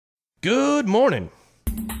Good morning.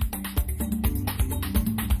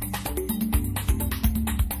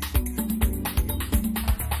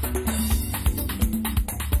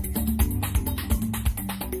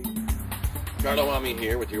 Carlo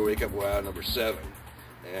here with your Wake Up Wow number 7,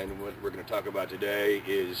 and what we're going to talk about today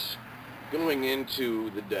is going into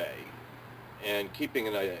the day and keeping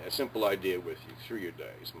a simple idea with you through your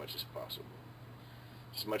day as much as possible,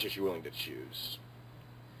 as much as you're willing to choose.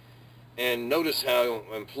 And notice how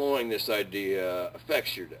employing this idea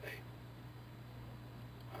affects your day,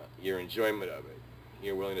 your enjoyment of it,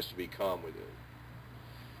 your willingness to be calm with it.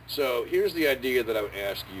 So here's the idea that I would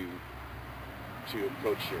ask you to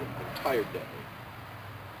approach your entire day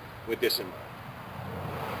with this in mind.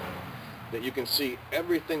 That you can see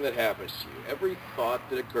everything that happens to you, every thought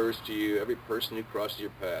that occurs to you, every person who crosses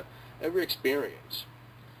your path, every experience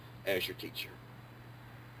as your teacher.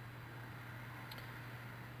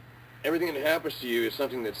 Everything that happens to you is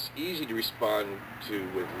something that's easy to respond to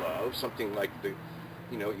with love, something like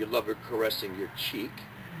your lover caressing your cheek,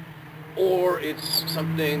 or it's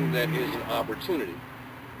something that is an opportunity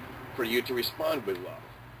for you to respond with love.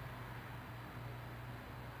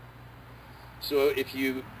 So if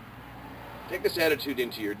you take this attitude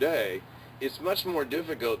into your day, it's much more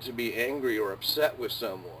difficult to be angry or upset with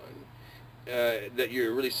someone that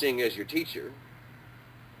you're really seeing as your teacher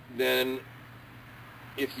than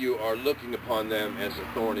if you are looking upon them as a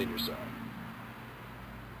thorn in your side.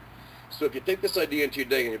 So if you take this idea into your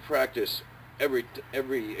day and you practice every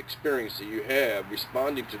experience that you have,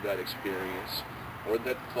 responding to that experience or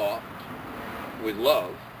that thought with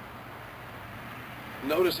love,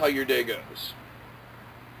 notice how your day goes.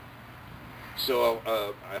 So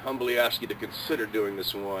I humbly ask you to consider doing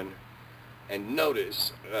this one and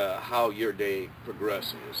notice how your day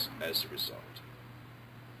progresses as a result.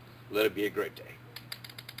 Let it be a great day.